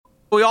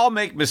We all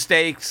make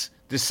mistakes,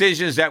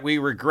 decisions that we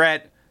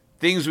regret,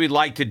 things we'd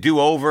like to do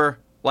over,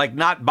 like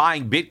not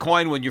buying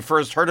Bitcoin when you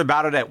first heard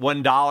about it at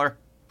 $1.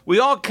 We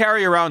all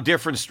carry around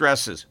different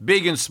stresses,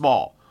 big and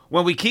small.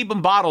 When we keep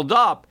them bottled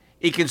up,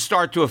 it can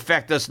start to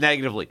affect us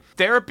negatively.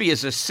 Therapy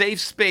is a safe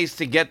space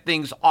to get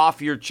things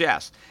off your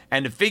chest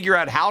and to figure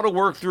out how to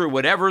work through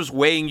whatever's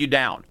weighing you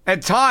down.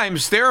 At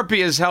times,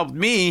 therapy has helped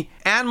me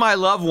and my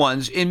loved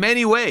ones in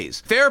many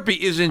ways.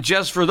 Therapy isn't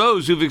just for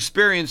those who've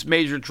experienced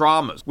major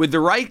traumas. With the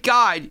right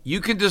guide,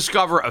 you can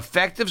discover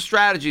effective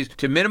strategies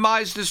to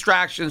minimize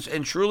distractions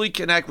and truly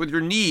connect with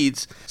your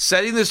needs,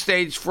 setting the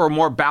stage for a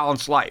more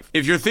balanced life.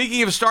 If you're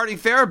thinking of starting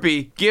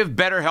therapy, give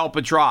BetterHelp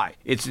a try.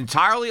 It's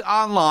entirely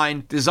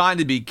online, designed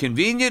to be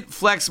convenient,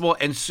 flexible,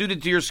 and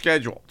suited to your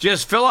schedule.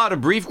 Just fill out a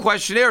brief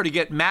questionnaire to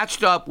get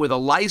matched up with a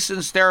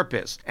licensed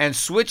therapist and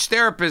switch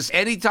therapists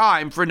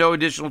anytime for no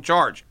additional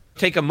charge.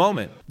 Take a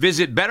moment.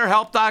 Visit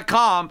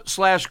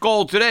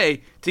BetterHelp.com/gold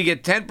today to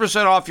get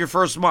 10% off your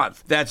first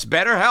month. That's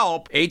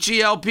BetterHelp,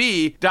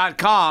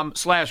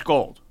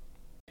 HELP.com/gold.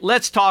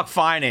 Let's talk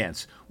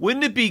finance.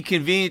 Wouldn't it be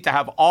convenient to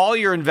have all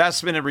your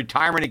investment and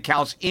retirement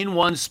accounts in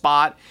one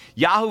spot?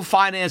 Yahoo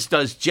Finance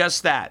does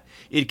just that.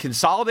 It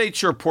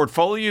consolidates your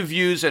portfolio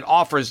views and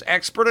offers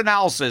expert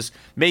analysis,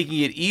 making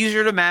it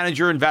easier to manage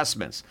your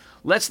investments.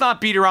 Let's not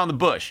beat around the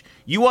bush.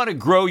 You want to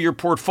grow your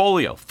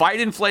portfolio,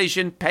 fight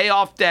inflation, pay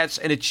off debts,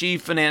 and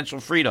achieve financial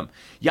freedom.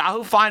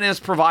 Yahoo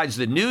Finance provides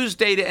the news,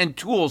 data, and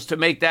tools to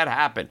make that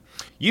happen.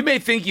 You may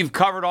think you've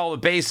covered all the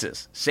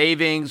bases,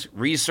 savings,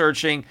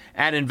 researching,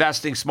 and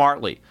investing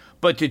smartly.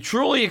 But to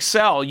truly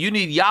excel, you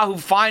need Yahoo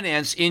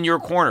Finance in your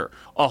corner.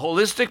 A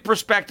holistic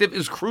perspective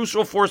is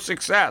crucial for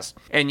success,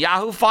 and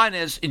Yahoo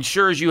Finance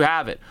ensures you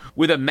have it.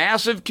 With a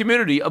massive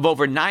community of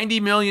over 90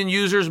 million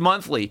users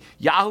monthly,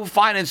 Yahoo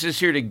Finance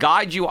is here to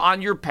guide you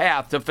on your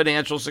path to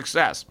financial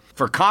success.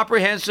 For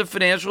comprehensive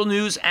financial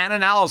news and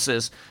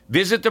analysis,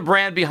 visit the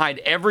brand behind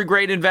every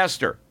great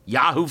investor,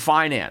 Yahoo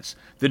Finance,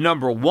 the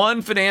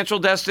 #1 financial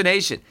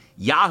destination,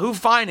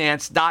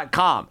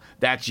 yahoofinance.com.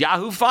 That's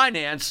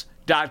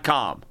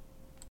yahoofinance.com.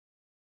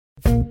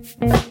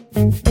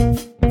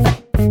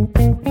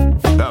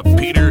 The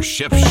Peter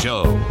Schiff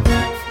Show.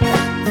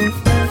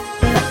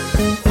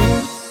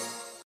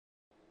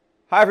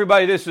 Hi,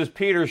 everybody. This is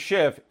Peter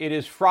Schiff. It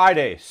is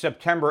Friday,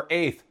 September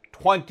 8th,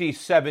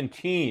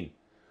 2017.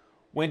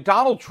 When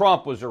Donald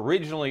Trump was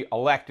originally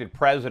elected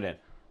president,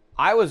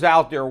 I was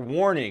out there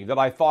warning that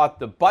I thought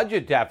the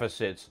budget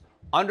deficits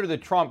under the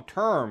Trump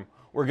term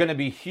were going to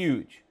be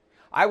huge.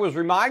 I was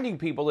reminding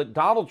people that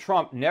Donald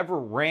Trump never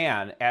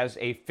ran as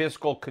a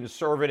fiscal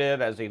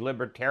conservative, as a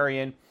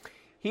libertarian.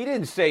 He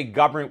didn't say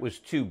government was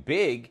too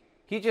big.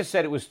 He just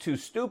said it was too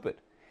stupid.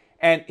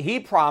 And he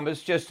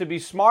promised just to be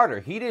smarter.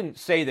 He didn't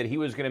say that he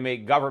was going to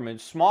make government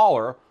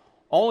smaller,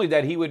 only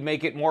that he would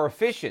make it more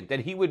efficient,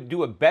 that he would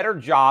do a better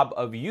job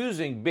of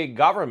using big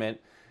government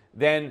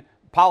than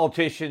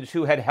politicians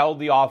who had held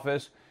the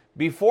office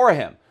before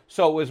him.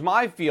 So it was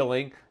my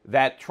feeling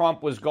that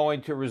Trump was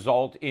going to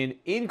result in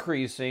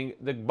increasing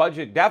the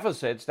budget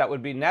deficits that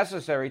would be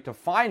necessary to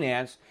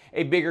finance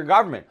a bigger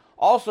government.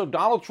 Also,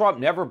 Donald Trump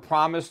never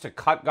promised to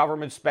cut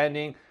government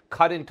spending,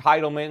 cut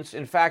entitlements.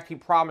 In fact, he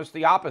promised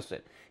the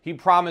opposite. He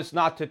promised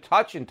not to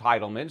touch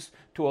entitlements,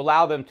 to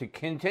allow them to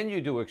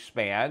continue to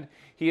expand.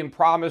 He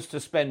promised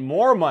to spend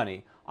more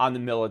money on the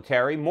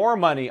military, more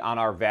money on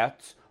our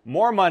vets,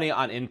 more money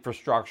on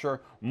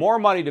infrastructure, more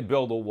money to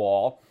build a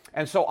wall.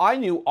 And so I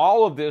knew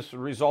all of this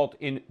would result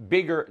in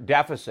bigger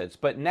deficits.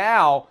 But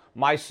now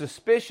my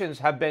suspicions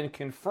have been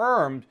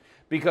confirmed,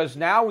 because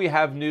now we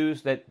have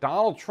news that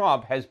Donald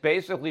Trump has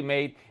basically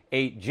made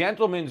a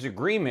gentleman's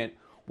agreement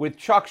with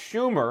Chuck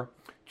Schumer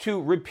to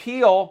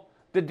repeal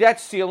the debt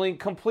ceiling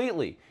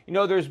completely. You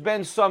know, there's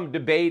been some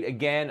debate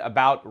again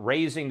about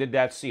raising the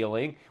debt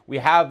ceiling. We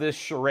have this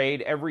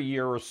charade every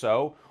year or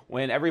so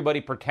when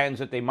everybody pretends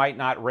that they might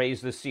not raise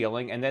the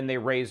ceiling and then they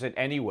raise it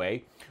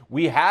anyway.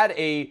 We had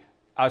a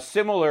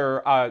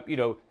similar,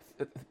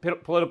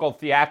 political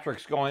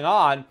theatrics going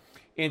on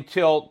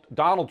until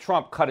Donald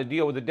Trump cut a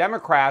deal with the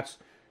Democrats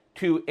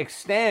to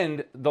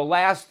extend the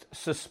last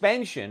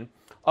suspension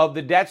of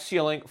the debt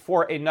ceiling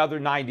for another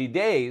 90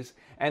 days.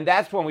 And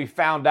that's when we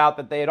found out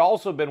that they had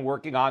also been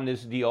working on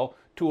this deal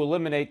to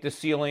eliminate the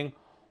ceiling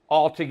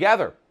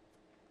altogether.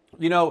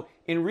 You know,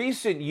 in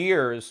recent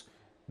years,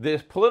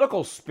 the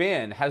political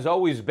spin has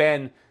always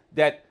been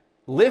that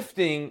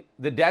lifting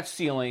the debt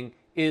ceiling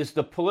is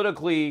the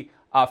politically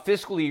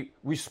fiscally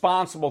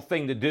responsible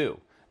thing to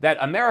do, that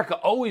America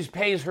always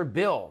pays her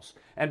bills,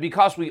 and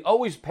because we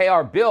always pay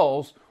our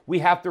bills, we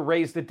have to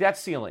raise the debt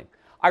ceiling.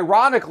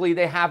 Ironically,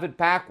 they have it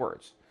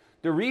backwards.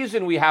 The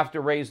reason we have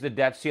to raise the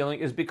debt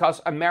ceiling is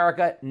because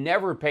America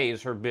never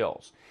pays her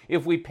bills.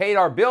 If we paid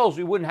our bills,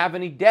 we wouldn't have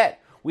any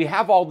debt. We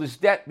have all this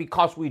debt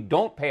because we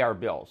don't pay our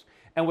bills.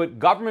 And what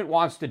government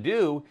wants to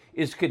do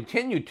is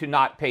continue to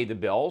not pay the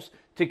bills,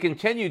 to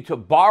continue to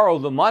borrow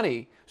the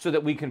money so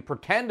that we can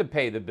pretend to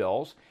pay the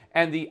bills.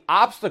 And the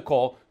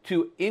obstacle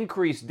to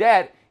increase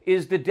debt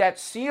is the debt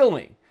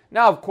ceiling.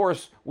 Now, of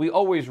course, we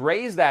always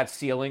raise that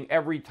ceiling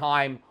every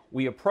time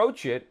we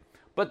approach it,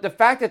 but the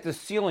fact that the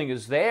ceiling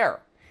is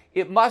there,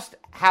 it must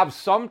have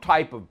some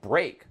type of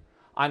brake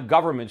on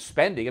government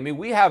spending. I mean,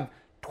 we have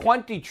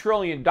 $20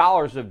 trillion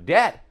of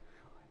debt,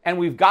 and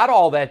we've got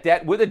all that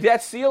debt with a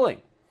debt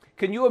ceiling.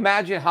 Can you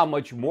imagine how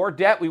much more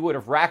debt we would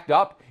have racked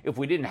up if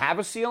we didn't have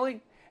a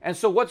ceiling? And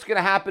so what's going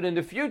to happen in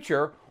the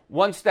future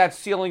once that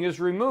ceiling is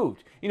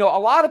removed? You know, a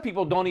lot of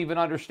people don't even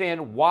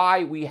understand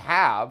why we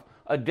have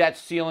a debt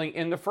ceiling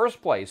in the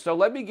first place. So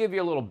let me give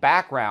you a little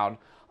background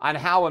on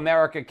how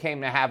America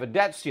came to have a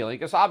debt ceiling,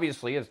 because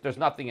obviously there's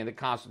nothing in the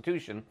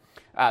Constitution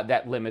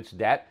that limits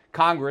debt.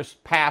 Congress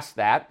passed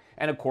that,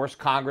 and of course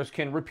Congress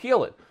can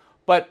repeal it.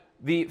 But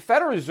the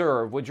Federal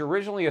Reserve was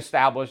originally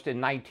established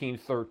in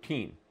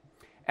 1913.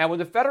 And when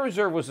the Federal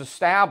Reserve was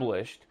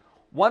established,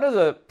 one of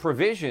the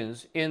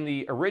provisions in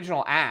the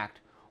original act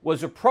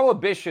was a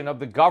prohibition of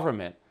the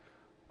government,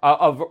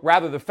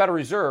 the Federal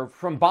Reserve,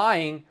 from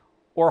buying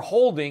or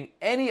holding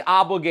any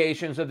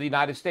obligations of the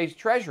United States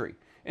Treasury.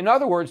 In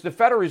other words, the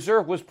Federal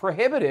Reserve was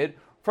prohibited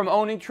from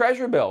owning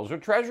Treasury bills or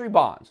Treasury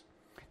bonds.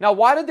 Now,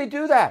 why did they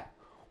do that?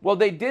 Well,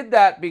 they did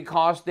that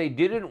because they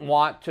didn't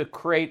want to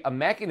create a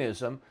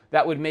mechanism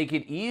that would make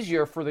it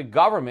easier for the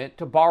government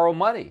to borrow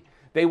money.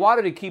 They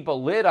wanted to keep a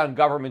lid on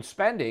government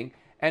spending,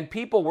 and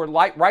people were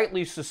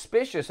rightly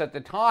suspicious at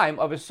the time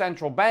of a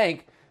central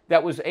bank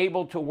that was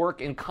able to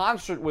work in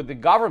concert with the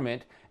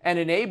government and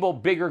enable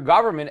bigger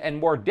government and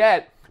more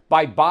debt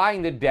by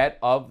buying the debt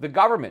of the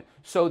government.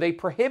 So they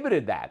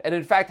prohibited that. And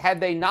in fact, had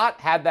they not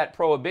had that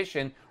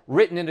prohibition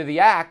written into the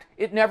act,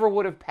 it never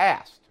would have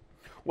passed.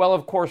 Well,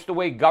 of course, the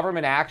way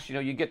government acts,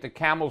 you get the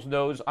camel's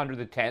nose under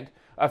the tent.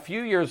 A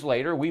few years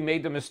later, we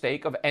made the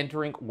mistake of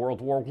entering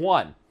World War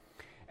I.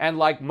 And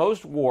like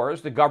most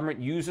wars, the government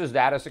uses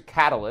that as a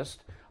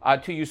catalyst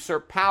to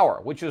usurp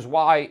power, which is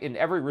why, in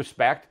every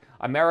respect,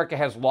 America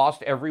has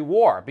lost every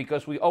war,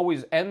 because we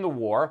always end the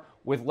war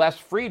with less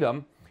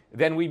freedom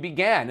than we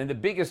began. And the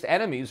biggest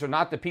enemies are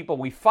not the people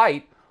we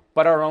fight,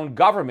 but our own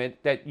government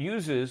that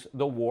uses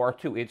the war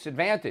to its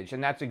advantage.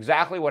 And that's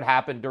exactly what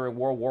happened during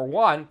World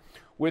War I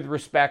with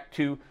respect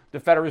to the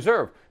Federal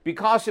Reserve.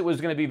 Because it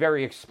was going to be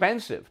very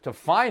expensive to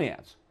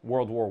finance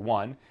World War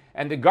I,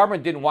 and the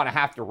government didn't want to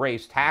have to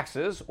raise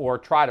taxes or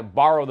try to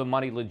borrow the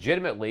money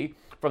legitimately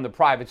from the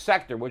private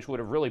sector, which would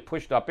have really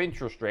pushed up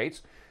interest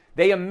rates,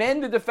 they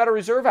amended the Federal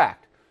Reserve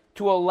Act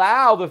to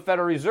allow the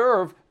Federal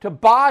Reserve to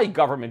buy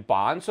government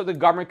bonds so the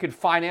government could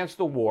finance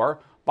the war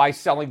by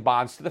selling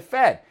bonds to the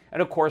Fed.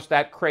 And of course,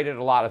 that created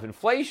a lot of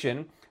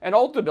inflation, and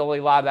ultimately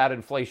a lot of that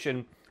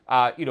inflation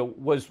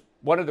was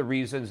one of the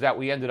reasons that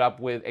we ended up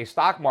with a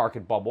stock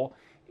market bubble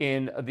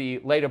in the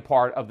later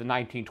part of the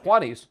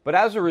 1920s. But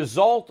as a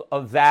result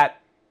of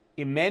that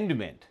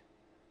amendment,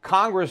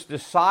 Congress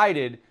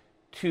decided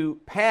to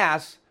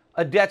pass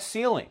a debt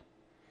ceiling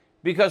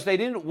because they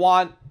didn't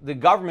want the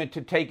government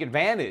to take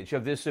advantage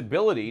of this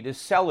ability to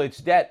sell its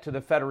debt to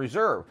the Federal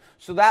Reserve.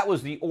 So that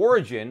was the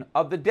origin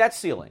of the debt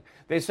ceiling.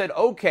 They said,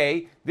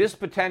 okay, this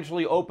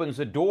potentially opens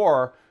the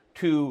door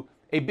to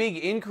a big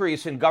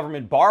increase in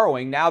government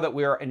borrowing now that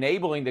we're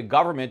enabling the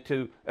government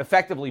to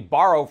effectively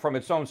borrow from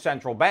its own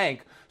central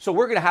bank. So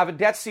we're going to have a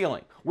debt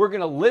ceiling. We're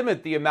going to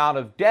limit the amount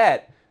of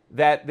debt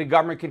that the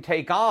government can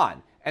take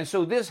on. And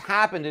so this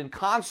happened in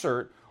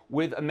concert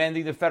with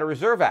amending the Federal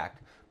Reserve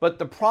Act. But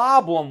the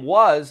problem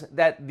was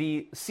that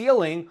the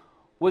ceiling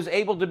was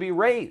able to be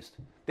raised.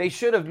 They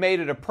should have made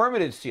it a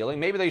permanent ceiling.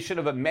 Maybe they should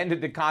have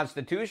amended the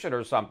Constitution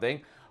or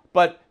something.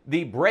 But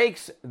the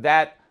brakes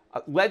that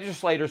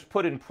legislators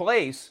put in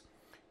place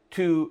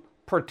to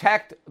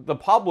protect the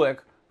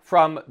public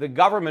from the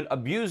government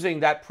abusing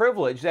that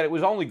privilege that it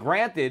was only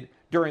granted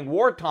during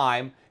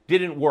wartime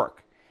didn't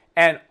work.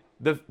 And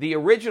the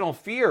original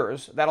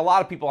fears that a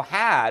lot of people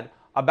had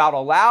about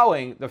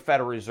allowing the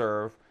Federal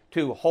Reserve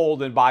to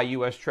hold and buy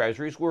U.S.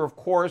 Treasuries were, of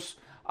course,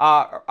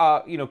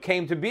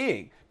 came to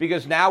being,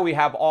 because now we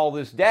have all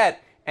this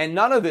debt, and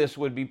none of this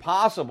would be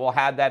possible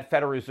had that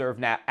Federal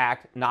Reserve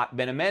Act not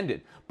been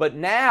amended. But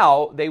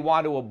now they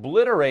want to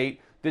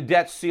obliterate the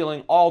debt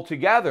ceiling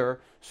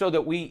altogether so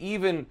that we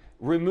even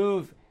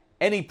remove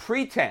any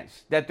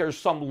pretense that there's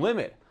some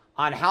limit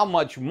on how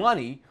much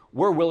money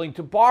we're willing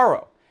to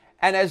borrow.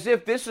 And as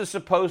if this is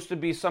supposed to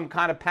be some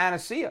kind of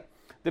panacea.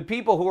 The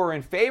people who are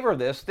in favor of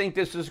this think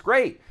this is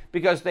great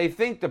because they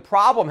think the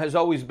problem has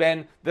always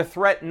been the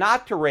threat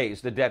not to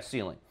raise the debt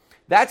ceiling.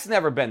 That's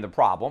never been the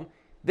problem.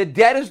 The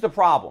debt is the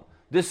problem.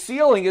 The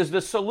ceiling is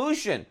the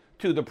solution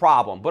to the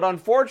problem. But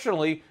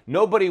unfortunately,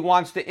 nobody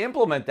wants to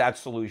implement that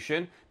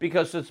solution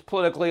because it's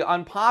politically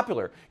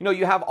unpopular.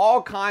 You have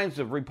all kinds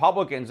of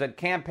Republicans that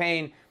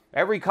campaign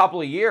every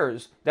couple of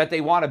years that they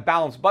want a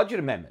balanced budget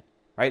amendment,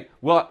 right?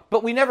 Well,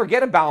 but we never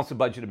get a balanced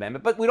budget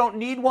amendment, but we don't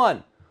need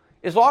one.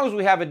 As long as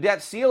we have a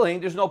debt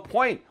ceiling, there's no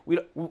point.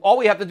 All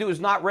we have to do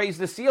is not raise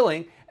the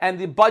ceiling, and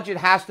the budget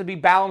has to be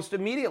balanced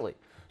immediately.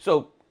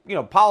 So,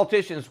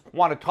 politicians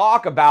want to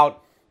talk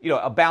about,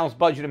 a balanced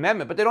budget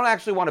amendment, but they don't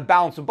actually want to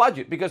balance a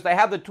budget because they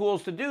have the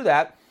tools to do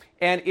that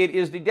and it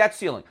is the debt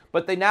ceiling.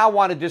 But they now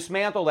want to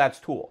dismantle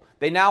that tool.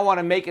 They now want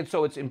to make it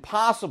so it's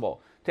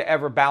impossible to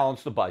ever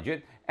balance the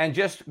budget and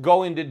just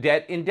go into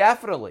debt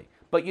indefinitely.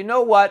 But you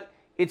know what?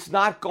 It's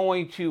not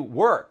going to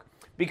work,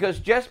 because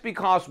just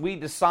because we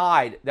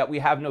decide that we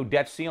have no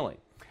debt ceiling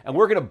and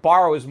we're going to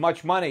borrow as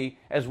much money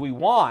as we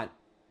want,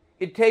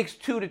 it takes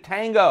two to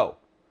tango.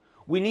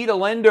 We need a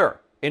lender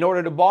in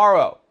order to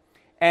borrow.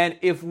 And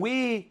if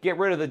we get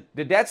rid of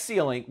the debt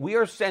ceiling, we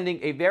are sending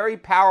a very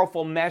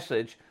powerful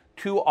message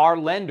to our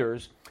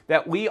lenders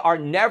that we are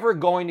never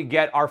going to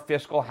get our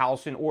fiscal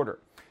house in order,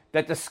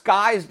 that the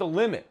sky's the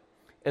limit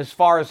as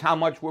far as how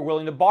much we're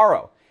willing to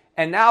borrow.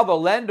 And now the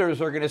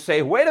lenders are going to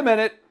say, wait a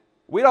minute,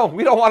 we don't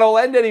want to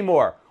lend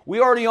anymore. We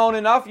already own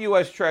enough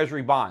U.S.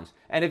 Treasury bonds.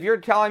 And if you're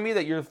telling me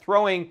that you're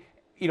throwing,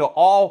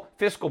 all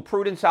fiscal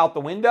prudence out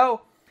the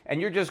window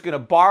and you're just going to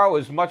borrow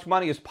as much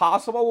money as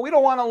possible, well, we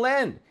don't want to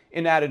lend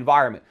in that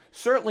environment.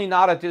 Certainly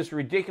not at this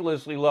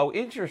ridiculously low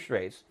interest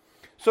rates.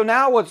 So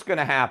now what's going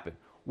to happen?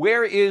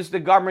 Where is the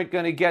government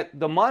going to get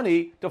the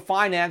money to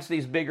finance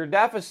these bigger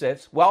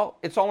deficits? Well,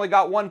 it's only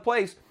got one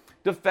place,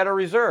 the Federal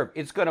Reserve.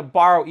 It's going to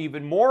borrow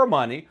even more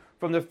money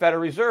from the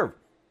Federal Reserve.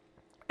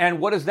 And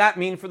what does that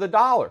mean for the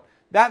dollar?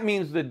 That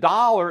means the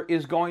dollar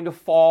is going to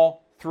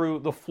fall through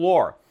the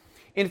floor.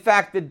 In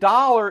fact, the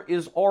dollar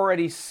is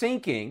already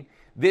sinking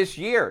this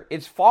year.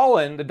 It's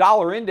fallen, the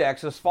dollar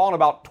index has fallen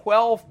about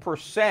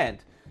 12%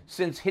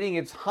 since hitting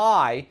its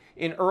high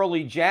in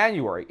early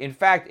January. In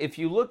fact, if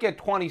you look at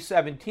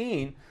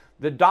 2017,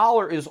 the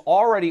dollar is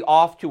already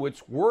off to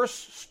its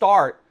worst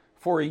start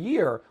for a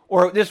year,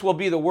 or this will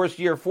be the worst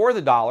year for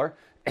the dollar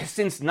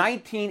since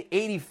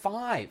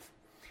 1985.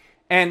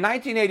 And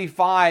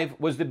 1985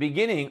 was the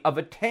beginning of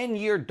a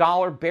 10-year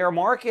dollar bear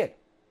market.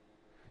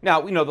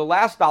 Now, the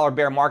last dollar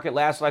bear market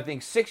lasted, I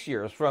think, 6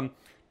 years, from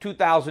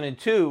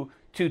 2002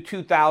 to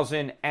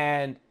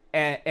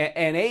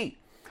 2008.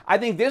 I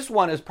think this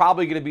one is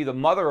probably going to be the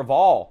mother of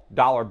all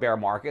dollar bear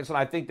markets, and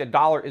I think the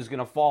dollar is going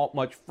to fall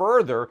much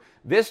further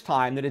this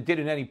time than it did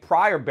in any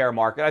prior bear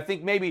market. I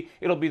think maybe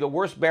it'll be the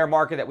worst bear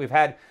market that we've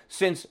had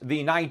since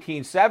the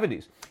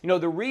 1970s.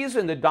 The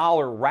reason the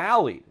dollar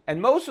rallied,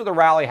 and most of the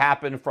rally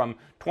happened from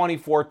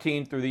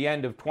 2014 through the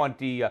end of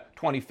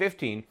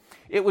 2015,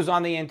 it was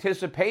on the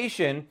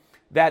anticipation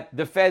that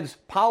the Fed's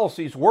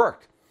policies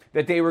worked,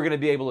 that they were going to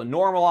be able to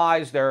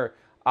normalize their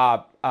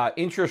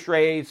interest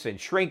rates and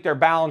shrink their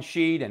balance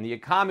sheet, and the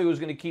economy was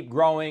going to keep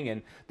growing,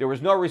 and there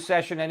was no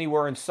recession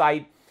anywhere in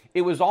sight.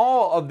 It was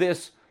all of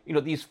this,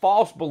 these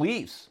false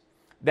beliefs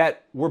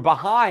that were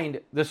behind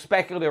the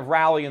speculative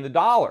rally in the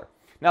dollar.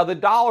 Now, the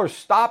dollar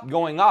stopped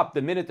going up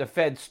the minute the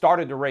Fed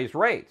started to raise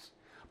rates,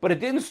 but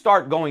it didn't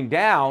start going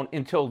down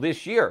until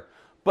this year.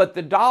 But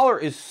the dollar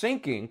is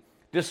sinking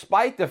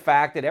despite the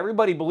fact that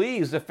everybody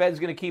believes the Fed's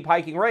going to keep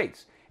hiking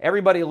rates.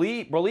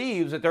 Everybody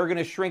believes that they're going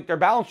to shrink their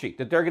balance sheet,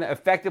 that they're going to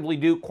effectively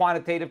do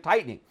quantitative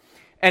tightening.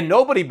 And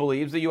nobody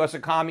believes the U.S.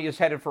 economy is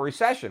headed for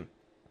recession.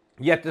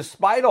 Yet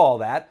despite all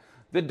that,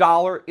 the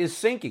dollar is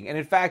sinking. And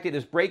in fact, it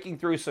is breaking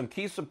through some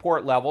key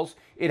support levels.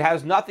 It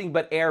has nothing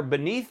but air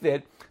beneath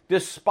it,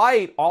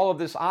 despite all of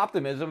this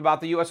optimism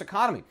about the U.S.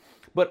 economy.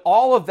 But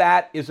all of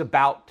that is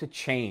about to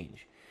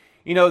change.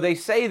 They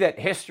say that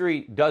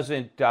history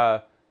doesn't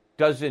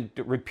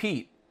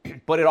repeat,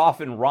 but it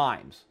often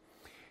rhymes.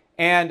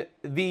 And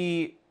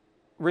the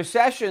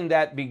recession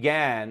that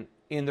began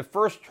in the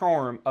first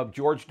term of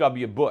George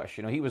W. Bush,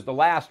 he was the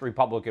last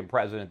Republican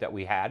president that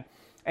we had,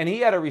 and he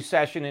had a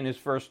recession in his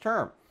first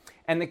term.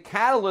 And the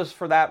catalyst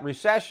for that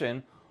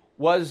recession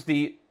was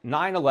the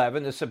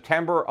 9/11, the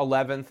September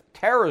 11th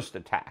terrorist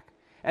attack.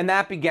 And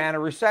that began a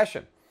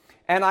recession.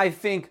 And I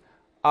think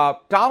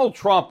Donald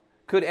Trump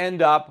could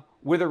end up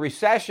with a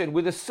recession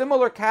with a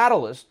similar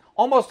catalyst,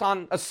 almost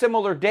on a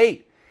similar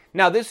date.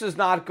 Now, this is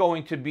not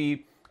going to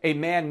be a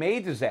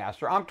man-made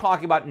disaster. I'm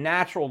talking about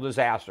natural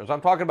disasters.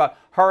 I'm talking about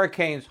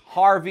hurricanes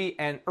Harvey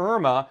and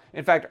Irma.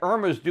 In fact,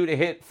 Irma is due to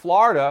hit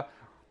Florida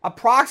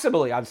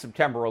approximately on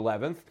September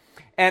 11th.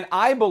 And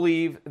I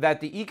believe that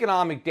the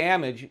economic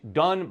damage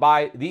done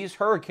by these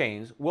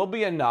hurricanes will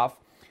be enough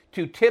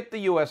to tip the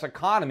U.S.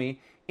 economy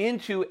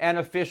into an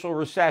official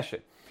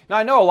recession. Now,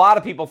 I know a lot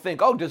of people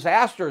think,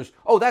 disasters,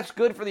 that's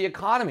good for the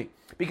economy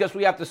because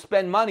we have to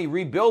spend money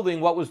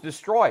rebuilding what was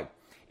destroyed.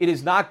 It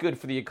is not good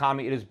for the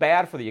economy. It is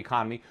bad for the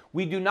economy.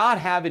 We do not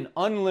have an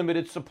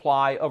unlimited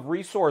supply of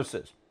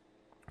resources.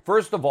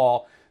 First of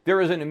all, there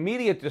is an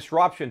immediate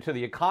disruption to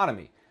the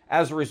economy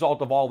as a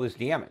result of all this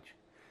damage.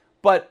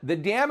 But the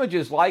damage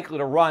is likely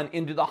to run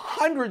into the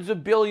hundreds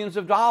of billions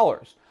of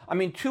dollars. I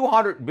mean,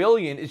 $200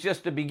 billion is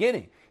just the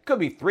beginning. It could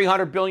be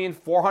 $300 billion,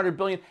 $400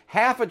 billion,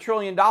 $500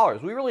 billion.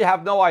 We really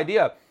have no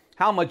idea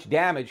how much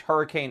damage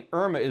Hurricane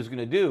Irma is going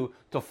to do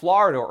to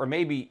Florida, or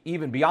maybe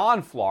even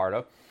beyond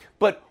Florida.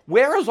 But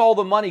where is all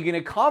the money going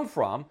to come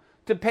from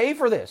to pay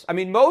for this? I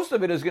mean, most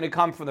of it is going to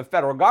come from the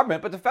federal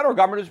government, but the federal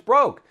government is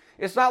broke.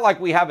 It's not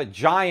like we have a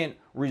giant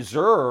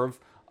reserve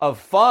of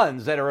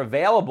funds that are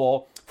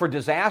available for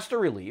disaster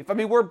relief. I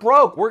mean, we're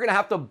broke. We're going to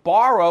have to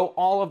borrow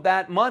all of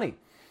that money.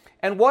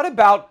 And what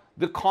about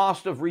the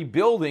cost of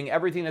rebuilding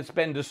everything that's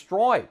been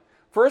destroyed.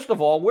 First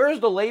of all, where's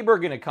the labor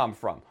going to come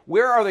from?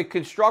 Where are the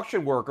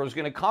construction workers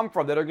going to come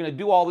from that are going to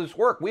do all this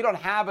work? We don't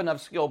have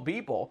enough skilled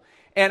people.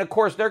 And of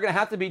course, they're going to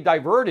have to be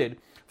diverted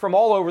from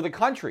all over the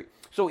country.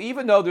 So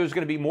even though there's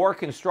going to be more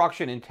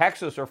construction in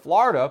Texas or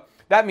Florida,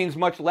 that means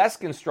much less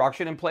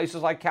construction in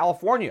places like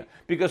California,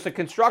 because the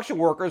construction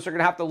workers are going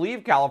to have to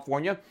leave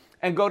California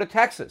and go to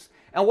Texas.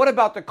 And what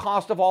about the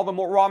cost of all the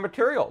raw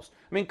materials?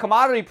 I mean,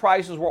 commodity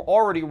prices were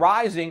already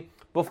rising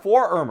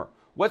before Irma.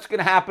 What's going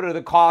to happen to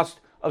the cost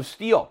of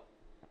steel,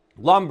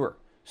 lumber,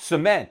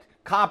 cement,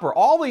 copper,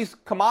 all these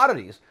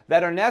commodities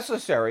that are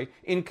necessary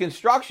in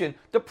construction?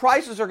 The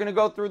prices are going to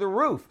go through the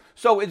roof.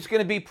 So it's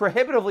going to be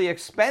prohibitively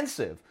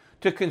expensive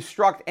to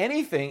construct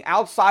anything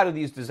outside of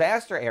these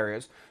disaster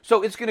areas.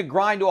 So it's going to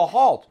grind to a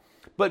halt.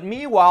 But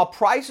meanwhile,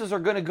 prices are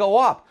going to go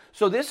up.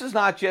 So this is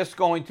not just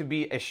going to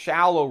be a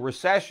shallow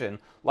recession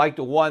like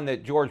the one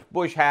that George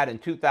Bush had in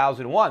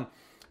 2001.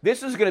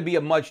 This is going to be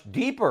a much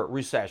deeper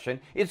recession.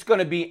 It's going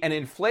to be an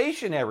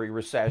inflationary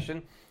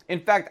recession. In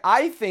fact,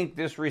 I think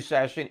this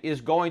recession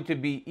is going to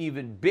be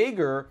even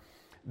bigger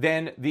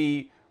than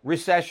the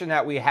recession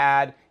that we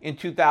had in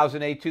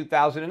 2008,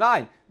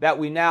 2009, that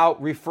we now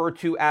refer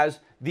to as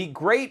the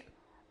Great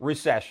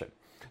Recession.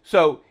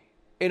 So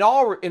in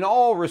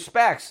all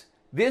respects,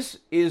 this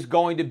is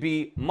going to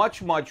be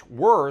much, much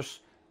worse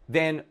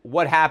than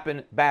what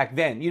happened back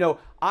then. You know,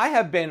 I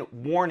have been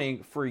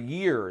warning for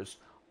years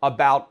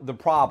about the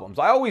problems.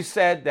 I always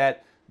said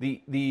that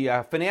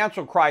the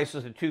financial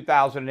crisis of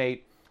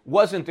 2008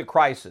 wasn't the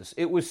crisis.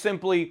 It was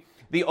simply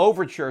the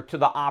overture to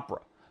the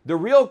opera. The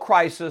real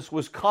crisis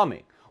was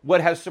coming.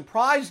 What has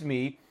surprised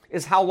me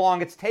is how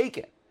long it's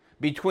taken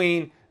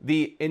between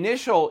the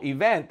initial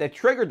event that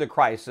triggered the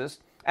crisis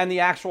and the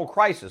actual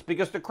crisis,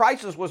 because the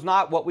crisis was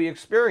not what we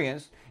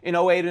experienced in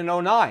 08 and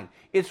 09.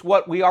 It's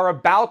what we are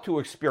about to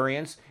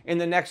experience in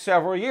the next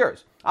several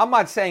years. I'm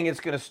not saying it's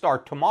going to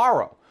start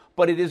tomorrow,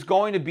 but it is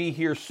going to be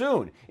here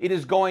soon. It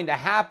is going to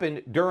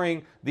happen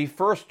during the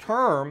first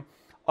term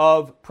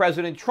of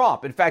President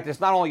Trump. In fact,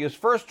 it's not only his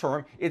first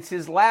term, it's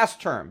his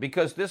last term,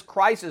 because this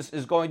crisis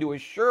is going to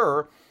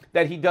assure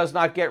that he does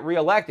not get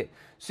reelected.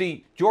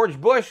 See, George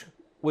Bush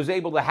was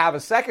able to have a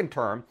second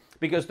term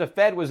because the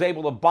Fed was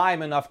able to buy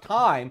him enough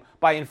time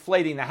by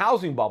inflating the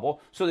housing bubble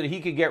so that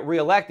he could get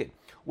reelected.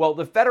 Well,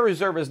 the Federal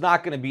Reserve is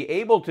not going to be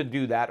able to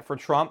do that for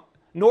Trump,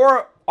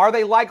 nor are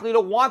they likely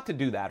to want to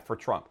do that for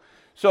Trump.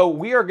 So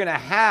we are going to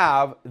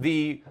have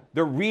the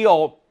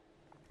real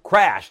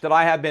crash that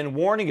I have been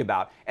warning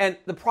about. And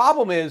the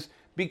problem is,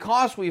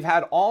 because we've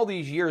had all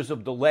these years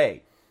of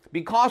delay,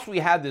 because we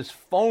had this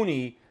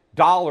phony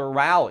dollar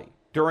rally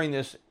during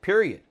this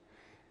period,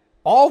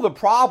 all the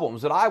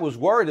problems that I was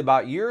worried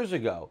about years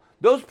ago,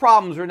 those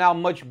problems are now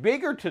much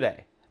bigger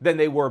today than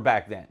they were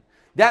back then.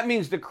 That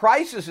means the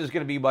crisis is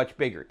going to be much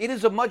bigger. It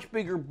is a much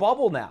bigger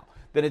bubble now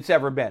than it's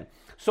ever been.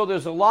 So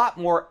there's a lot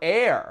more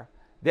air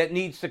that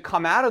needs to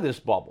come out of this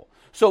bubble.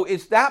 So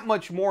it's that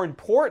much more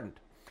important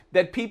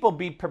that people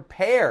be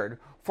prepared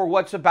for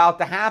what's about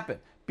to happen.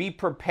 Be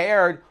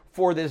prepared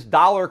for this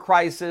dollar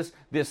crisis,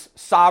 this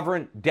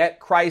sovereign debt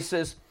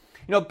crisis.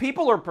 You know,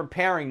 people are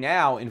preparing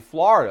now in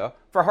Florida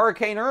for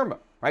Hurricane Irma,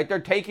 right? They're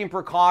taking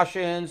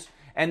precautions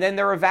and then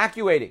they're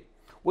evacuating.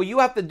 Well, you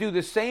have to do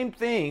the same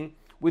thing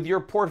with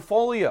your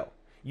portfolio.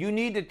 You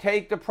need to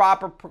take the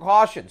proper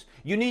precautions.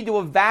 You need to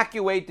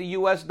evacuate the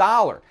US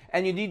dollar,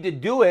 and you need to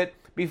do it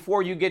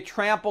before you get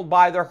trampled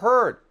by the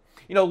herd.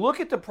 You know,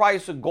 look at the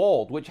price of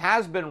gold, which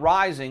has been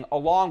rising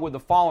along with the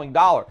falling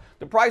dollar.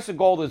 The price of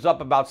gold is up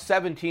about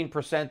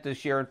 17%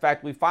 this year. In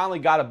fact, we finally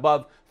got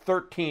above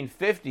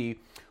 $13.50,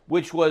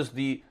 which was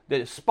the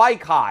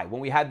spike high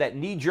when we had that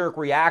knee-jerk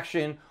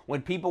reaction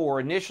when people were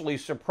initially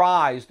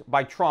surprised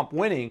by Trump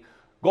winning.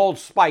 Gold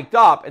spiked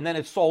up and then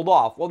it sold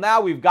off. Well,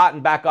 now we've gotten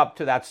back up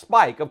to that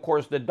spike. Of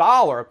course, the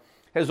dollar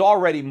has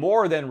already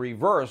more than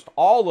reversed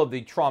all of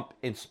the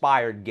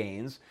Trump-inspired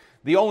gains.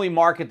 The only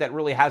market that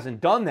really hasn't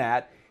done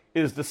that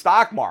is the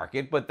stock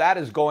market, but that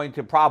is going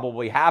to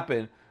probably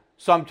happen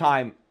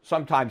sometime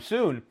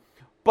soon.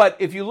 But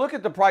if you look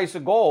at the price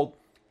of gold,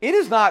 it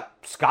is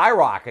not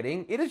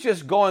skyrocketing. It is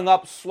just going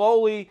up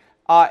slowly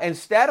and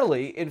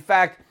steadily. In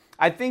fact,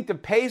 I think the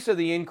pace of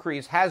the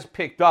increase has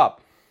picked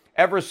up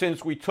ever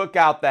since we took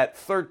out that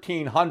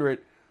 1,300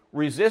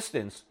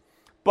 resistance.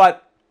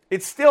 But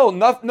it's still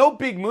no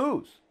big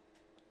moves.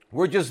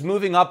 We're just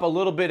moving up a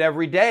little bit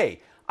every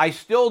day. I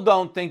still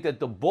don't think that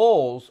the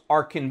bulls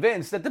are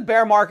convinced that the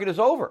bear market is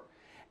over.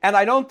 And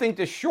I don't think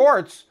the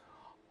shorts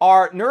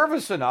are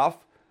nervous enough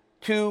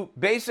to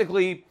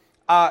basically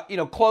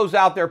close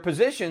out their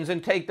positions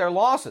and take their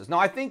losses. Now,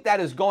 I think that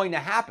is going to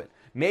happen.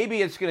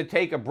 Maybe it's going to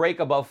take a break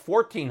above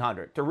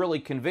 1,400 to really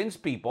convince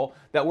people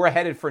that we're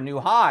headed for new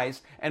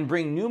highs and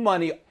bring new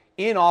money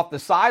in off the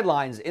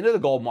sidelines into the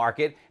gold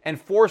market and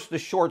force the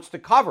shorts to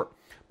cover.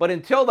 But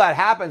until that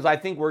happens, I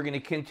think we're going to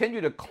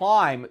continue to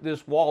climb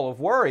this wall of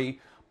worry,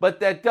 but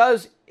that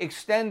does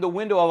extend the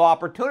window of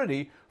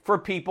opportunity for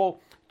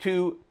people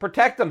to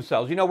protect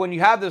themselves. You know, when you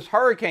have this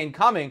hurricane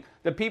coming,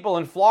 the people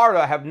in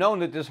Florida have known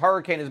that this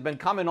hurricane has been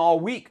coming all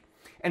week.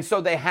 And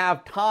so they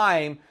have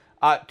time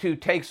to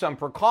take some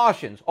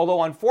precautions.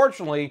 Although,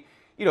 unfortunately,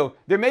 you know,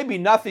 there may be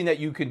nothing that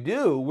you could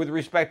do with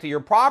respect to your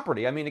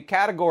property. I mean, a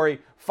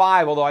Category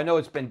 5, although I know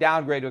it's been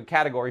downgraded to a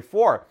Category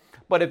 4,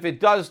 but if it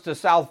does to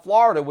South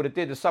Florida what it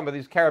did to some of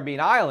these Caribbean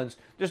islands,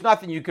 there's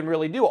nothing you can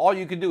really do. All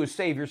you can do is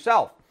save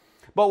yourself.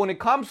 But when it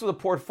comes to the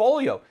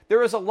portfolio,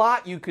 there is a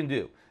lot you can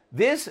do.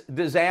 This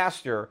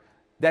disaster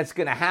that's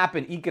going to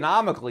happen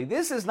economically,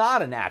 this is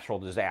not a natural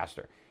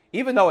disaster.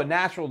 Even though a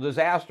natural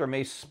disaster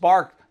may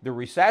spark the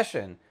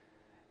recession,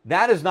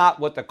 that is not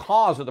what the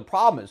cause of the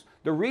problem is.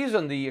 The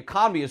reason the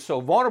economy is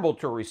so vulnerable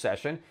to a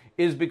recession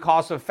is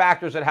because of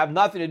factors that have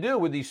nothing to do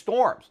with these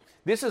storms.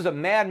 This is a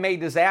man-made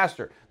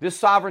disaster. This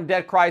sovereign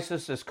debt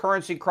crisis, this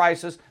currency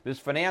crisis, this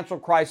financial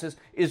crisis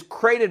is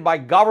created by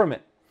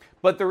government.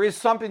 But there is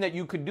something that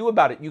you could do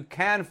about it. You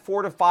can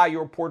fortify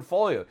your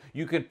portfolio.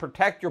 You can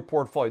protect your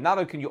portfolio. Not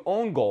only can you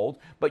own gold,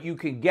 but you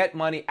can get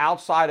money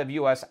outside of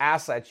U.S.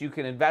 assets. You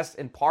can invest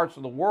in parts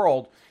of the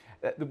world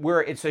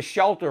where it's a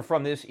shelter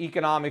from this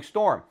economic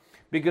storm.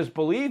 Because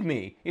believe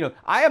me, you know,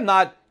 I am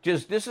not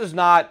just, this is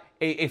not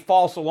a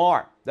false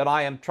alarm that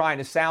I am trying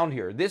to sound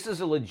here. This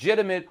is a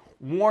legitimate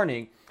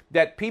warning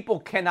that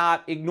people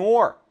cannot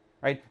ignore,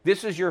 right?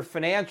 This is your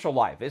financial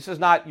life. This is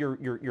not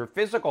your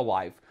physical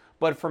life.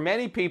 But for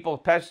many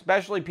people,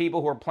 especially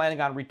people who are planning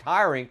on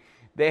retiring,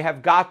 they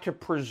have got to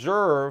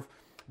preserve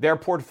their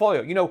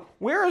portfolio. You know,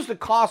 where is the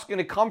cost going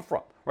to come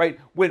from, right?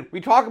 When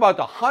we talk about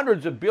the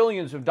hundreds of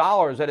billions of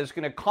dollars that it's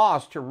going to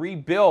cost to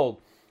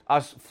rebuild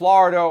us,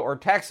 Florida or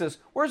Texas,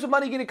 where's the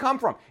money going to come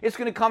from? It's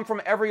going to come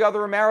from every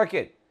other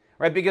American,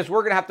 right? Because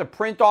we're going to have to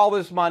print all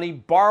this money,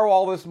 borrow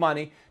all this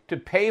money to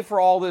pay for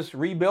all this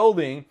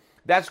rebuilding.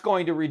 That's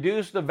going to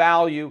reduce the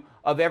value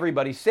of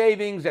everybody's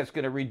savings. That's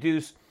going to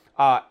reduce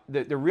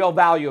the real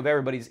value of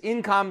everybody's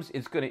incomes.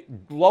 It's going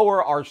to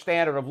lower our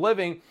standard of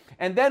living.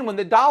 And then when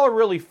the dollar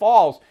really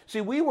falls,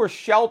 see, we were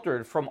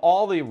sheltered from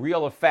all the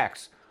real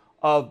effects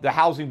of the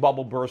housing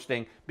bubble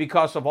bursting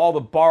because of all the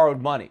borrowed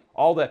money,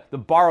 all the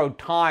borrowed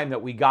time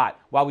that we got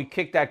while we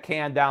kicked that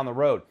can down the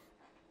road.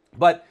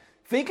 But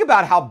think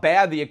about how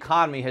bad the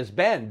economy has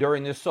been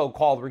during this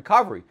so-called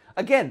recovery.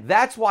 Again,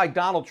 that's why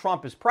Donald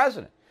Trump is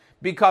president,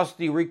 because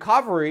the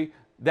recovery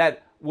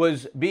that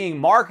was being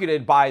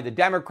marketed by the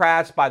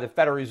Democrats, by the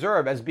Federal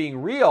Reserve as being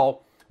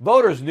real,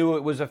 voters knew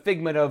it was a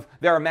figment of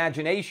their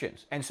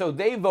imaginations. And so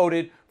they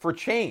voted for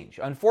change.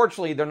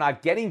 Unfortunately, they're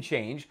not getting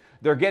change.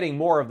 They're getting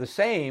more of the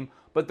same.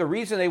 But the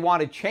reason they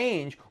wanted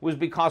change was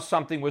because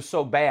something was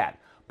so bad.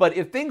 But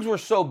if things were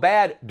so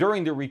bad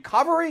during the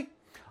recovery,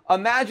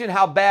 imagine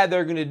how bad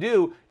they're going to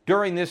do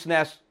during this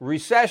next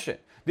recession.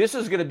 This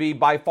is going to be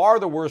by far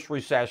the worst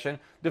recession.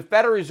 The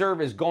Federal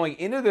Reserve is going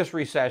into this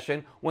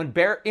recession when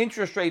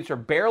interest rates are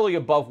barely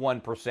above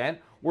 1%.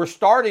 We're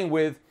starting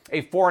with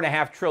a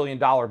 $4.5 trillion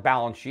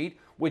balance sheet,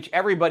 which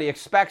everybody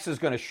expects is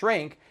going to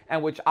shrink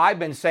and which I've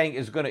been saying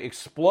is going to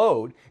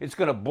explode. It's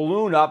going to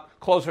balloon up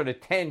closer to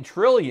 10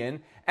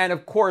 trillion. And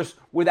of course,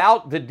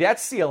 without the debt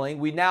ceiling,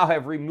 we now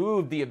have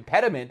removed the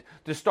impediment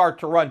to start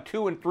to run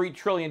 $2 and $3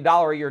 trillion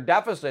a year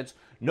deficits.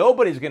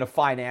 Nobody's going to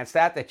finance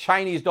that. The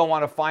Chinese don't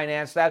want to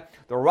finance that.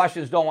 The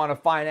Russians don't want to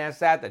finance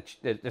that.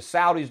 The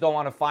Saudis don't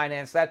want to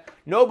finance that.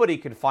 Nobody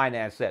can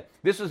finance that.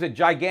 This is a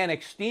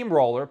gigantic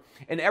steamroller,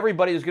 and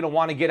everybody is going to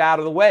want to get out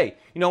of the way.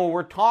 You know, when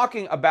we're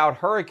talking about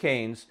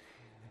hurricanes,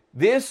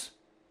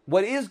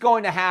 what is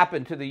going to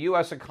happen to the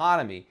U.S.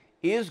 economy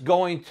is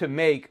going to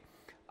make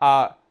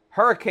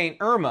Hurricane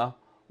Irma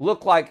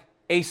look like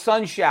a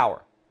sun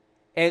shower.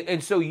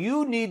 And so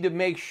you need to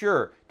make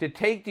sure to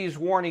take these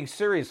warnings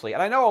seriously.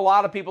 And I know a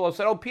lot of people have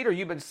said, oh, Peter,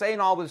 you've been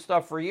saying all this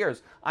stuff for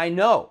years. I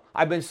know.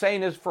 I've been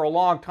saying this for a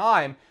long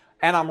time,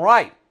 and I'm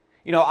right.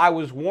 You know, I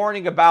was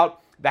warning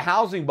about the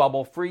housing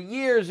bubble for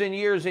years and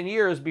years and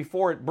years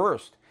before it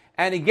burst.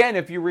 And again,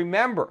 if you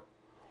remember,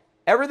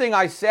 everything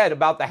I said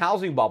about the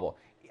housing bubble,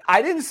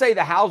 I didn't say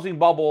the housing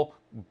bubble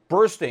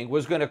bursting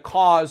was going to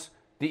cause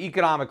the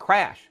economic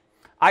crash.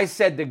 I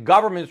said the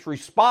government's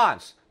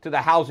response to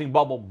the housing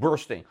bubble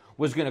bursting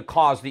was going to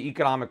cause the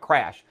economic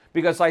crash,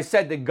 because I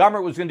said the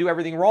government was going to do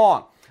everything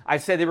wrong. I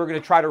said they were going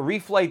to try to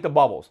reflate the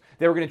bubbles.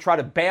 They were going to try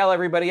to bail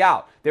everybody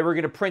out. They were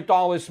going to print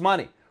all this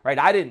money, right?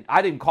 I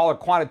didn't call it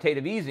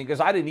quantitative easing because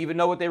I didn't even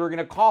know what they were going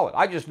to call it.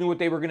 I just knew what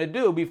they were going to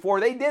do before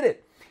they did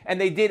it.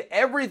 And they did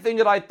everything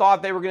that I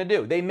thought they were going to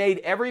do. They made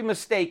every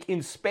mistake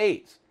in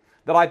spades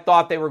that I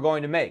thought they were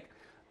going to make.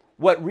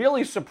 What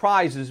really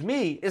surprises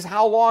me is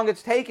how long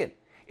it's taken.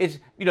 It's,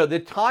 you know, the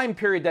time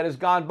period that has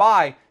gone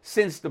by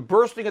since the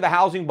bursting of the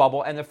housing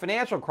bubble and the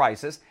financial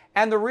crisis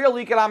and the real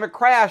economic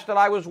crash that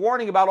I was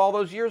warning about all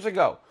those years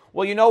ago.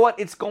 Well, you know what?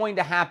 It's going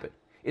to happen.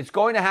 It's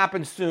going to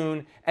happen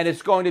soon, and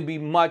it's going to be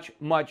much,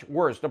 much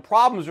worse. The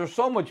problems are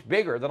so much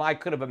bigger than I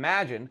could have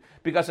imagined,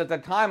 because at the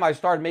time I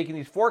started making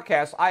these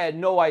forecasts, I had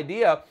no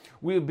idea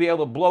we would be able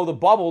to blow the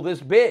bubble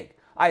this big.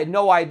 I had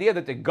no idea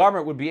that the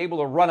government would be able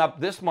to run up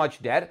this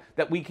much debt,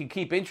 that we can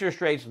keep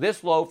interest rates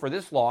this low for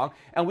this long,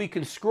 and we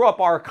can screw up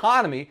our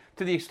economy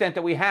to the extent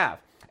that we have.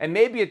 And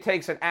maybe it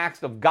takes an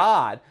act of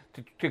God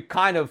to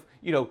kind of,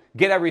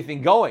 get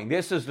everything going.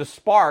 This is the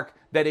spark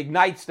that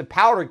ignites the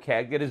powder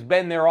keg that has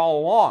been there all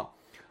along.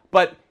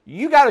 But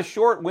you got a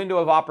short window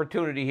of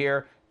opportunity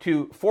here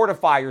to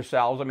fortify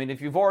yourselves. I mean,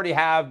 if you've already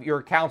have your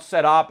accounts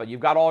set up and you've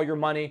got all your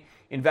money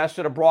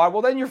invested abroad,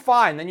 well, then you're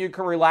fine. Then you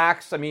can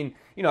relax. I mean,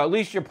 at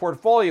least your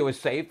portfolio is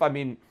safe. I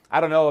mean, I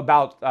don't know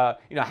about,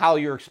 how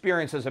your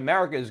experience as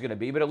America is going to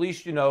be, but at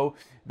least you know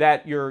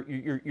that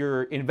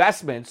your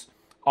investments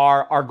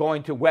are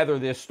going to weather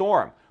this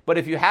storm. But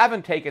if you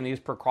haven't taken these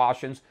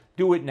precautions,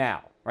 do it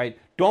now, right?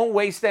 Don't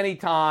waste any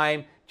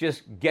time.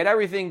 Just get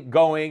everything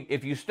going.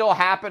 If you still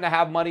happen to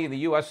have money in the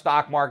U.S.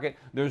 stock market,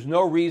 there's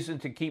no reason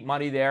to keep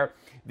money there.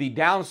 The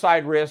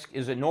downside risk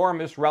is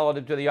enormous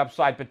relative to the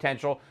upside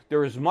potential.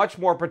 There is much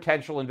more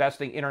potential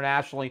investing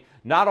internationally.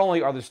 Not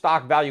only are the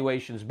stock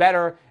valuations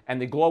better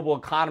and the global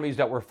economies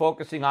that we're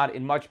focusing on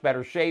in much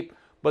better shape,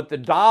 but the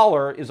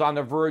dollar is on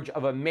the verge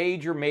of a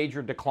major,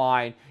 major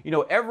decline.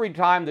 Every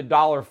time the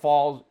dollar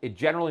falls, it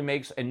generally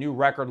makes a new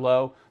record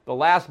low. The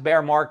last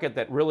bear market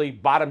that really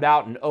bottomed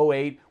out in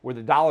 2008, where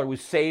the dollar was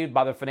saved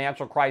by the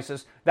financial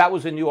crisis, that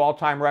was a new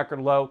all-time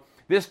record low.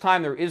 This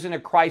time there isn't a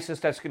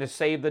crisis that's going to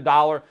save the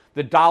dollar.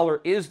 The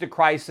dollar is the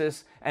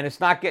crisis, and it's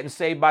not getting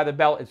saved by the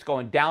bell. It's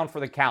going down for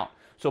the count.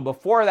 So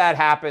before that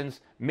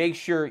happens, make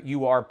sure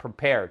you are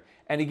prepared.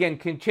 And again,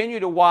 continue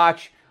to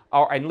watch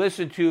and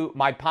listen to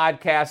my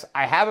podcasts.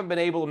 I haven't been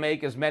able to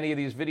make as many of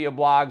these video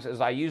blogs as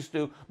I used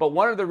to, but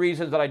one of the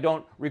reasons that I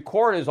don't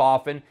record as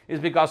often is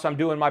because I'm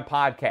doing my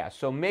podcast.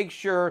 So make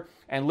sure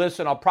and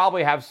listen. I'll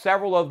probably have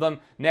several of them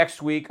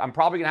next week. I'm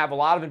probably going to have a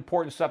lot of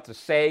important stuff to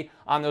say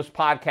on those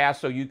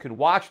podcasts, so you can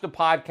watch the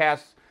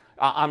podcasts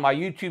on my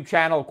YouTube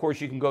channel. Of course,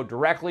 you can go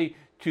directly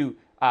to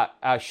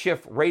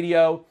Schiff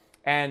Radio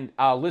and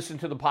listen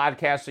to the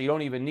podcast, so you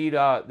don't even need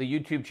the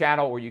YouTube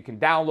channel, or you can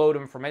download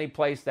them from any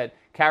place that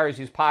carries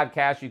these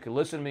podcasts. You can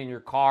listen to me in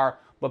your car.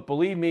 But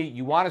believe me,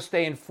 you want to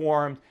stay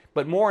informed.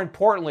 But more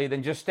importantly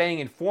than just staying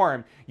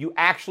informed, you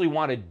actually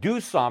want to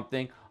do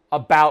something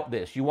about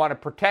this. You want to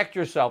protect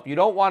yourself. You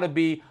don't want to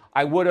be,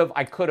 I would have,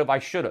 I could have, I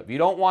should have. You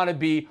don't want to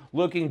be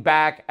looking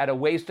back at a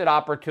wasted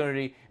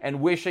opportunity and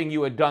wishing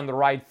you had done the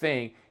right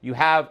thing. You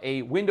have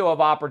a window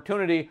of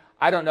opportunity.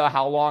 I don't know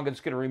how long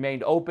it's going to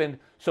remain open.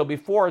 So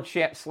before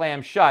it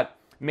slams shut,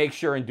 make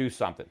sure and do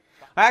something.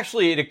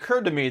 Actually, it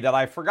occurred to me that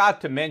I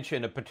forgot to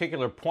mention a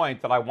particular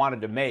point that I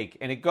wanted to make,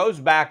 and it goes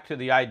back to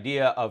the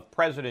idea of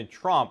President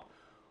Trump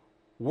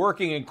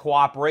working in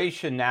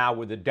cooperation now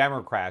with the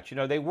Democrats.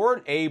 They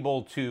weren't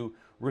able to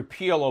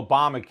repeal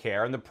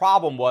Obamacare, and the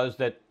problem was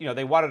that,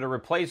 they wanted to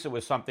replace it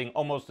with something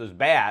almost as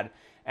bad,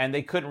 and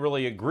they couldn't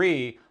really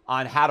agree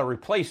on how to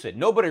replace it.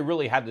 Nobody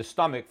really had the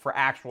stomach for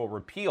actual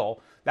repeal.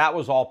 That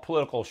was all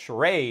political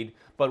charade.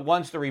 But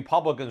once the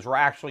Republicans were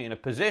actually in a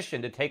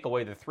position to take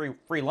away the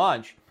free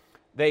lunch,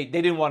 they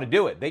didn't want to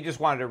do it. They just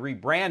wanted to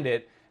rebrand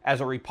it as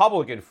a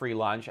Republican free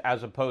lunch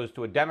as opposed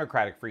to a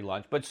Democratic free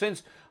lunch. But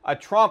since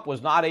Trump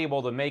was not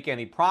able to make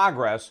any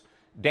progress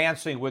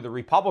dancing with the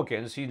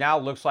Republicans, he now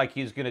looks like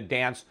he's going to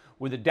dance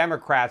with the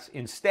Democrats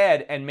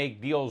instead and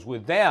make deals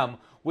with them,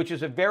 which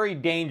is a very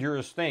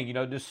dangerous thing.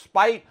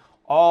 Despite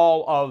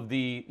all of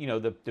the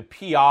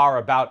PR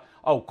about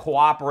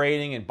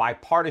cooperating and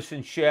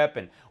bipartisanship,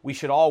 and we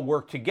should all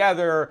work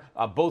together,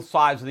 both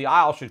sides of the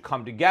aisle should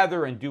come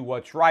together and do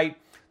what's right.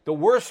 The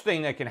worst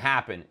thing that can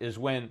happen is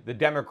when the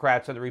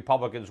Democrats and the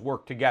Republicans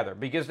work together,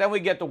 because then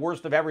we get the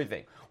worst of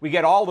everything. We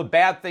get all the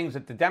bad things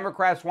that the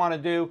Democrats want to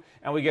do,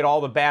 and we get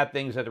all the bad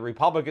things that the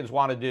Republicans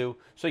want to do,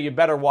 so you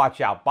better watch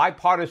out.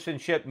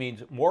 Bipartisanship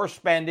means more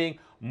spending,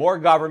 more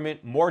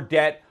government, more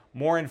debt,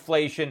 more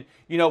inflation.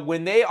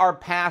 When they are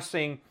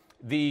passing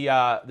the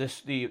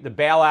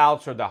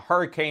bailouts or the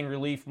hurricane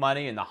relief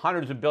money and the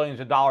hundreds of billions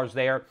of dollars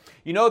there,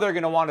 they're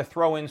going to want to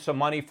throw in some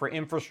money for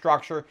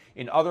infrastructure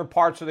in other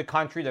parts of the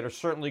country that are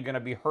certainly going to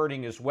be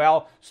hurting as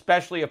well,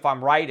 especially if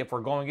I'm right, if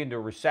we're going into a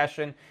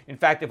recession. In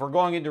fact, if we're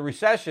going into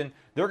recession,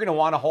 they're going to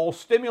want a whole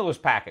stimulus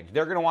package.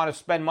 They're going to want to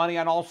spend money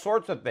on all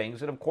sorts of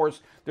things. And of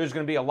course, there's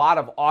going to be a lot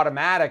of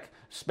automatic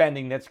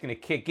spending that's going to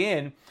kick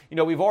in.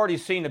 We've already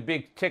seen a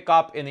big tick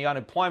up in the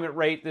unemployment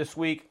rate this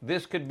week.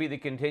 This could be the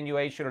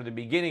continuation, or the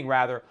beginning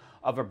rather,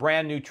 of a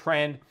brand new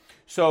trend.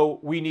 So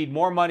we need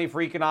more money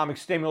for economic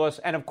stimulus.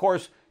 And of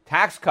course,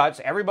 tax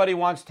cuts. Everybody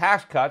wants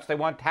tax cuts. They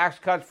want tax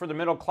cuts for the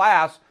middle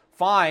class.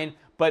 Fine.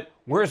 But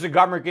where's the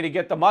government going to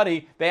get the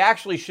money? They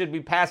actually should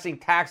be passing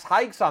tax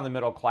hikes on the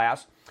middle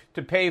class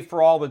to pay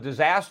for all the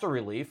disaster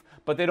relief,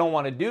 but they don't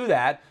want to do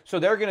that. So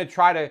they're going to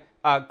try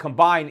to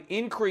combine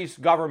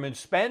increased government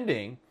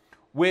spending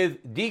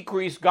with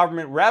decreased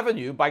government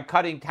revenue by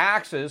cutting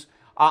taxes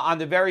on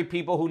the very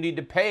people who need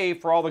to pay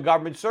for all the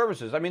government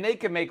services. I mean, they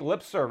can make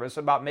lip service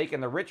about making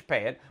the rich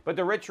pay it, but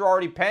the rich are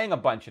already paying a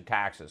bunch of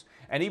taxes.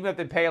 And even if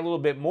they pay a little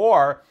bit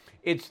more,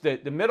 it's the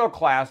middle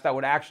class that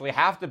would actually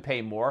have to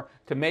pay more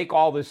to make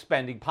all this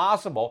spending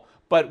possible.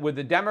 But with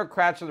the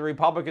Democrats and the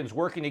Republicans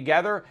working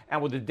together,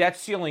 and with the debt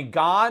ceiling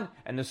gone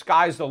and the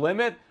sky's the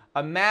limit,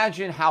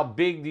 imagine how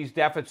big these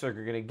deficits are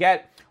going to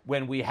get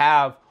when we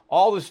have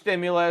all the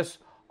stimulus,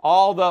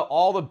 all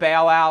the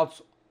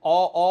bailouts,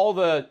 all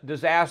the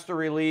disaster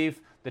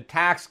relief, the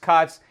tax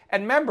cuts.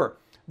 And remember,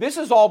 this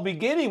is all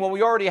beginning when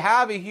we already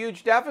have a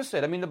huge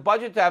deficit. I mean, the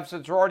budget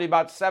deficits are already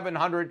about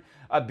 $700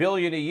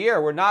 billion a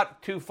year. We're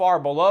not too far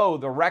below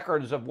the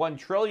records of $1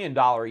 trillion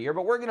a year,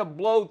 but we're going to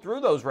blow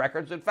through those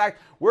records. In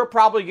fact, we're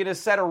probably going to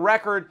set a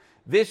record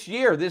this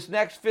year, this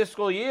next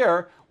fiscal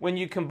year, when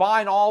you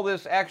combine all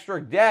this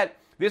extra debt.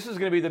 This is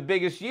going to be the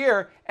biggest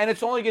year, and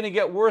it's only going to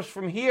get worse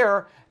from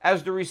here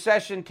as the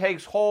recession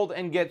takes hold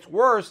and gets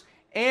worse,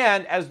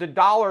 and as the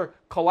dollar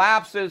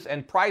collapses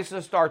and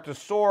prices start to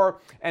soar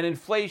and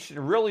inflation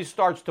really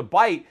starts to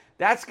bite.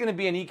 That's going to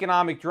be an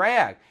economic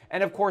drag.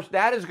 And of course,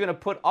 that is going to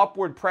put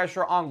upward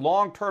pressure on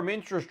long-term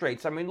interest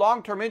rates. I mean,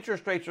 long-term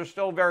interest rates are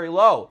still very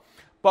low,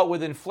 but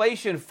with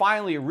inflation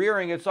finally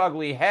rearing its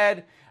ugly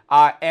head,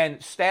 and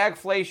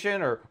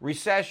stagflation or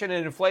recession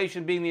and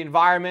inflation being the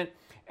environment,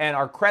 and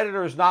our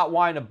creditors not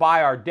wanting to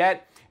buy our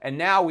debt, and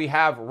now we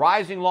have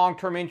rising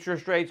long-term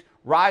interest rates,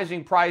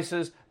 rising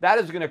prices, that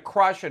is going to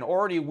crush an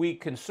already weak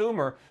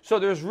consumer. So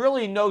there's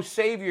really no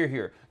savior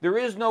here. There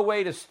is no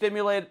way to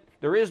stimulate,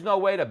 there is no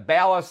way to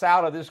bail us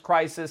out of this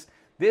crisis.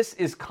 This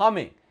is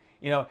coming,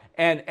 and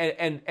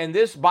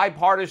this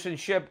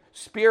bipartisanship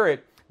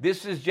spirit,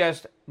 this is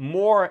just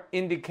more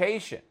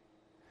indication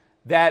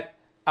that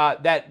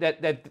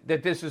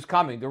this is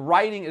coming. The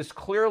writing is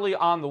clearly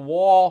on the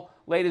wall,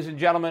 ladies and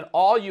gentlemen.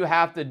 All you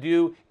have to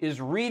do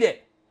is read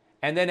it,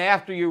 and then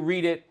after you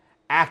read it,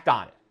 act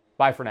on it.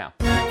 Bye for now.